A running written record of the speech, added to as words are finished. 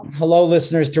Hello,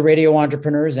 listeners to Radio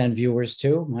Entrepreneurs and viewers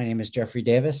too. My name is Jeffrey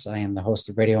Davis. I am the host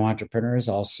of Radio Entrepreneurs,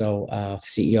 also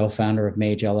CEO, founder of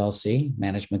Mage LLC,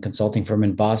 management consulting firm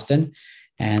in Boston.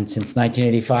 And since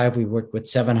 1985, we worked with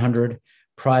 700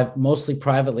 mostly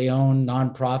privately owned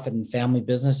nonprofit and family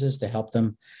businesses to help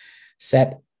them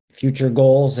set future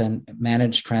goals and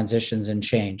manage transitions and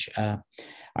change.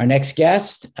 Our next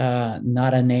guest,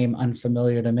 not a name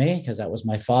unfamiliar to me because that was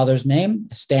my father's name,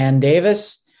 Stan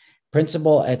Davis,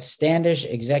 principal at Standish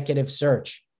Executive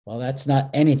Search. Well, that's not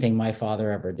anything my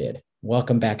father ever did.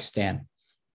 Welcome back, Stan.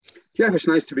 Jeff, it's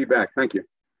nice to be back. Thank you.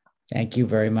 Thank you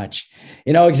very much.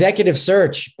 Executive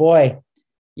search, boy,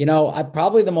 I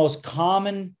probably the most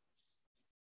common,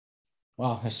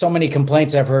 well, there's so many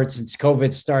complaints I've heard since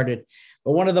COVID started,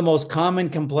 but one of the most common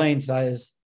complaints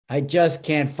is I just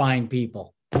can't find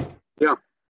people. Yeah.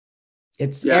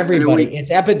 It's everybody.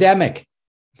 It's epidemic.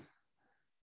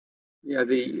 Yeah,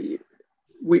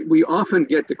 we often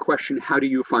get the question, how do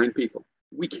you find people?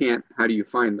 We can't. How do you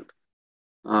find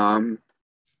them?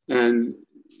 And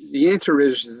the answer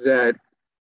is that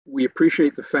we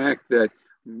appreciate the fact that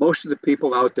most of the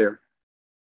people out there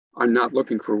are not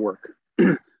looking for work,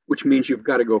 which means you've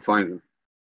got to go find them.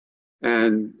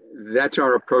 And that's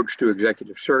our approach to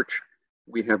executive search.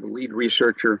 We have a lead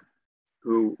researcher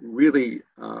who really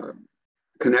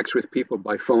connects with people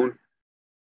by phone,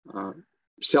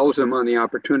 sells them on the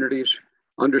opportunities,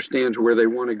 understands where they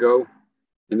want to go,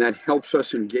 and that helps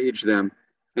us engage them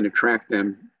and attract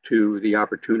them to the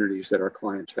opportunities that our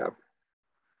clients have.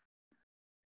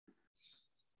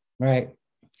 Right.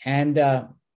 And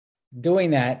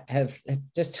doing that,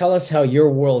 just tell us how your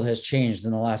world has changed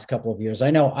in the last couple of years. I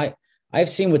know I've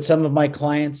seen with some of my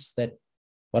clients that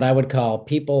what I would call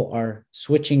people are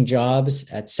switching jobs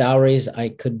at salaries I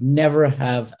could never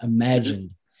have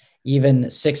imagined even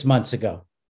 6 months ago.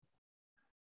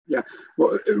 Yeah,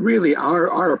 well, really,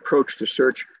 our approach to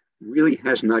search really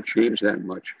has not changed that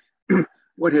much.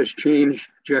 What has changed,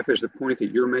 Jeff, is the point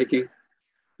that you're making,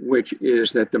 which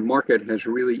is that the market has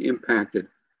really impacted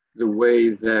the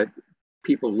way that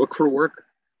people look for work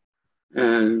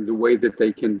and the way that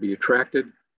they can be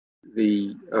attracted.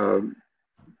 The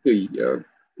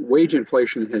wage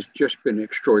inflation has just been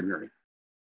extraordinary.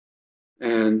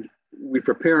 And we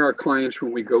prepare our clients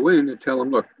when we go in and tell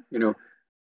them, look,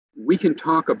 we can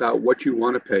talk about what you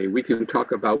want to pay. We can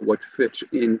talk about what fits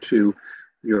into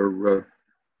your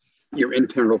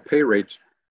internal pay rates,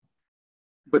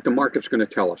 but the market's going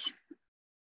to tell us.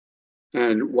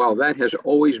 And while that has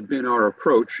always been our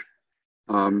approach,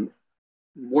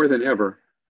 more than ever,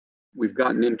 we've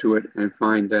gotten into it and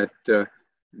find that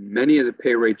many of the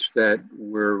pay rates that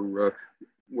we're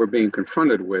being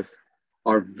confronted with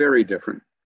are very different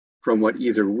from what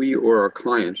either we or our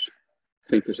clients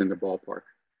think is in the ballpark.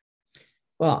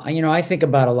 Well, I think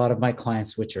about a lot of my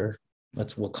clients, which are,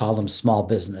 we'll call them small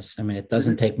business. I mean, it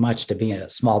doesn't take much to be in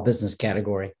a small business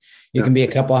category. You can be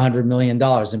a couple $100 million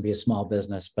and be a small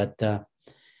business, but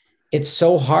it's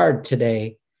so hard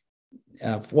today.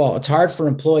 It's hard for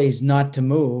employees not to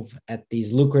move at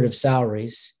these lucrative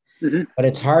salaries, but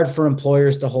it's hard for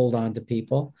employers to hold on to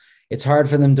people. It's hard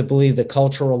for them to believe the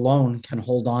culture alone can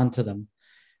hold on to them.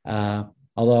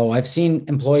 Although I've seen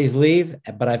employees leave,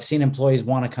 but I've seen employees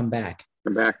want to come back.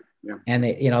 Yeah. And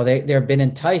they've been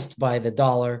enticed by the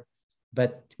dollar,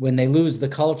 but when they lose the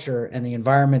culture and the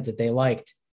environment that they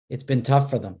liked, it's been tough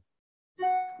for them.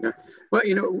 Yeah. Well,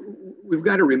 we've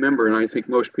got to remember, and I think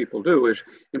most people do, is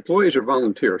employees are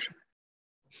volunteers.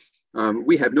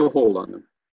 We have no hold on them,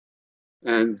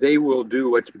 and they will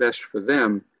do what's best for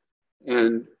them.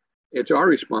 And it's our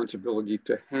responsibility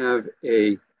to have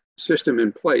a system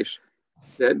in place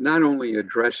that not only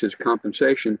addresses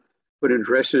compensation, but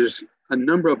addresses a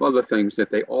number of other things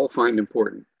that they all find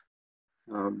important.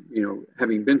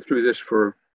 Having been through this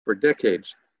for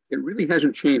decades, it really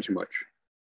hasn't changed much.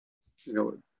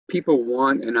 People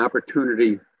want an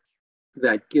opportunity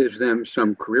that gives them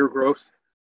some career growth,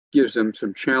 gives them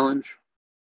some challenge,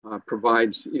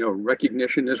 provides,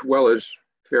 recognition as well as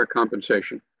fair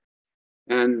compensation.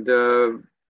 And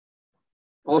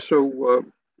also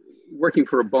working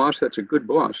for a boss that's a good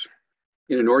boss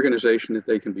in an organization that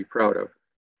they can be proud of.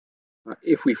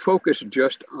 If we focus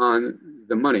just on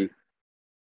the money,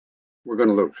 we're going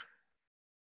to lose.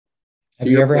 Have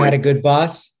you ever had a good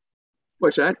boss?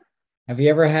 What's that? Have you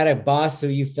ever had a boss who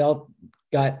you felt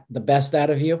got the best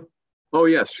out of you? Oh,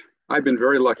 yes. I've been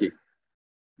very lucky.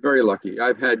 Very lucky.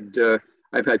 I've had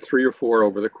 3 or 4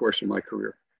 over the course of my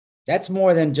career. That's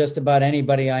more than just about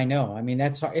anybody I know. I mean,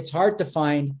 it's hard to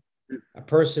find a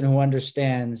person who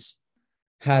understands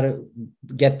how to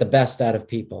get the best out of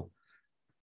people.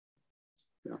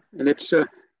 Yeah. And it's,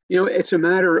 It's a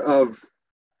matter of,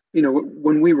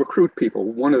 when we recruit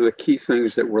people, one of the key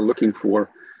things that we're looking for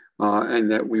and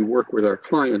that we work with our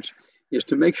clients is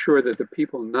to make sure that the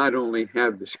people not only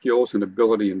have the skills and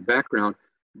ability and background,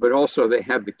 but also they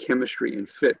have the chemistry and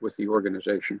fit with the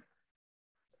organization.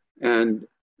 And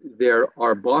there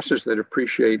are bosses that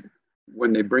appreciate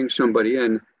when they bring somebody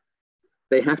in,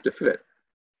 they have to fit.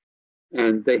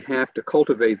 And they have to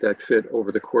cultivate that fit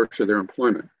over the course of their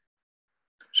employment.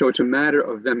 So it's a matter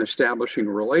of them establishing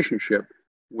a relationship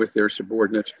with their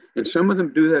subordinates. And some of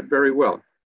them do that very well.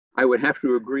 I would have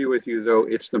to agree with you, though,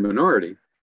 it's the minority,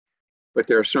 but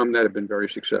there are some that have been very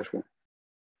successful.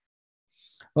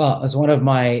 Well, as one of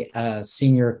my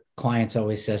senior clients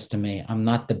always says to me, I'm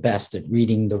not the best at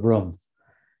reading the room.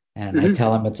 And I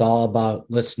tell him it's all about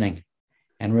listening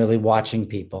and really watching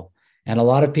people. And a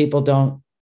lot of people don't,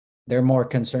 they're more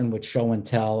concerned with show and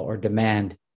tell or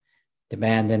demand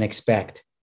and expect.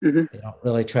 They don't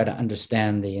really try to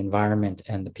understand the environment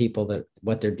and the people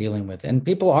what they're dealing with. And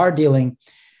people are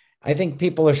I think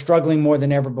people are struggling more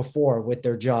than ever before with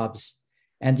their jobs.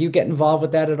 And do you get involved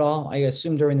with that at all? I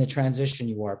assume during the transition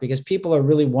you are, because people are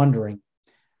really wondering.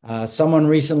 Someone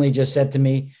recently just said to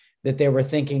me that they were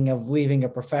thinking of leaving a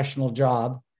professional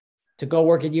job to go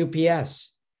work at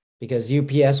UPS because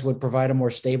UPS would provide a more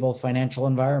stable financial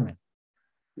environment.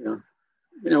 Yeah.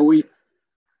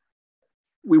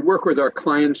 We work with our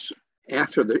clients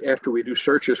after we do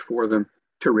searches for them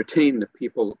to retain the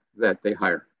people that they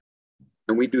hire.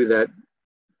 And we do that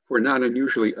for not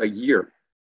unusually a year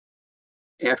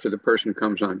after the person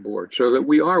comes on board, so that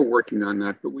we are working on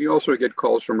that. But we also get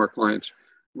calls from our clients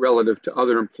relative to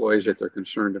other employees that they're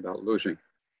concerned about losing.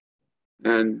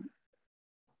 And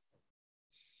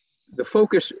the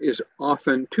focus is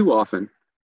too often,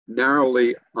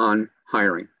 narrowly on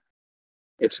hiring.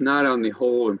 It's not on the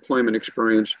whole employment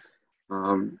experience,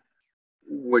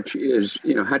 which is,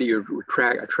 how do you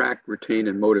attract, retain,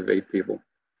 and motivate people?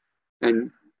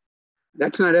 And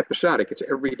that's not episodic, it's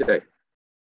every day.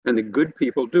 And the good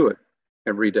people do it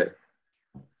every day.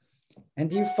 And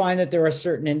do you find that there are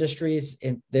certain industries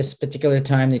in this particular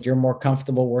time that you're more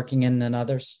comfortable working in than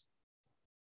others?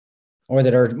 Or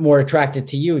that are more attracted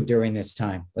to you during this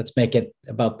time? Let's make it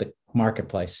about the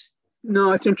marketplace.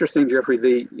 No, it's interesting,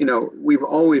 Jeffrey. We've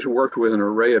always worked with an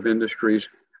array of industries.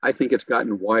 I think it's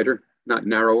gotten wider, not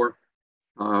narrower,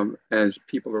 as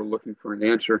people are looking for an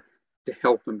answer to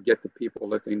help them get the people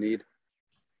that they need.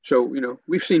 So,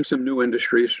 we've seen some new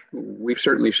industries. We've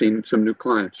certainly seen some new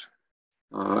clients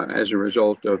as a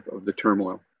result of the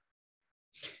turmoil.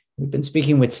 We've been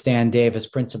speaking with Stan Davis,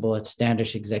 principal at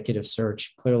Standish Executive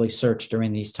Search. Clearly, search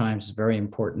during these times is very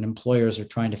important. Employers are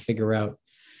trying to figure out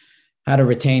how to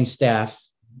retain staff,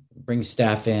 bring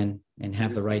staff in, and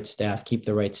have the right staff, keep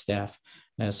the right staff.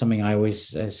 Something I always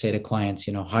say to clients,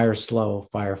 hire slow,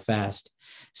 fire fast.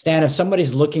 Stan, if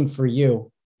somebody's looking for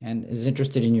you and is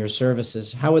interested in your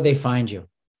services, how would they find you?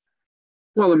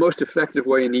 Well, the most effective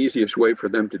way and easiest way for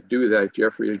them to do that,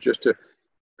 Jeffrey, is just to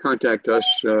contact us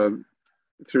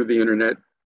through the internet,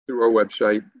 through our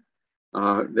website.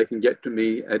 They can get to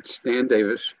me at Stan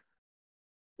Davis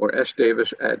or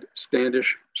sdavis at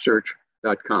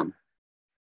standishsearch.com.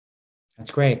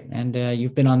 That's great. And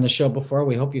you've been on the show before.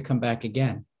 We hope you come back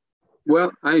again.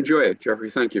 Well, I enjoy it, Jeffrey.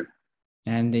 Thank you.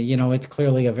 And, it's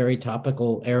clearly a very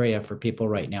topical area for people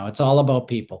right now. It's all about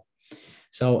people.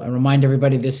 So I remind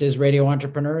everybody, this is Radio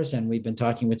Entrepreneurs, and we've been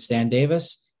talking with Stan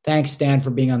Davis. Thanks, Stan, for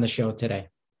being on the show today.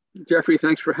 Jeffrey,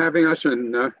 thanks for having us,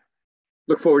 and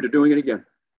look forward to doing it again.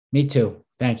 Me too.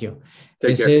 Thank you.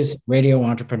 Take care. This is Radio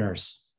Entrepreneurs.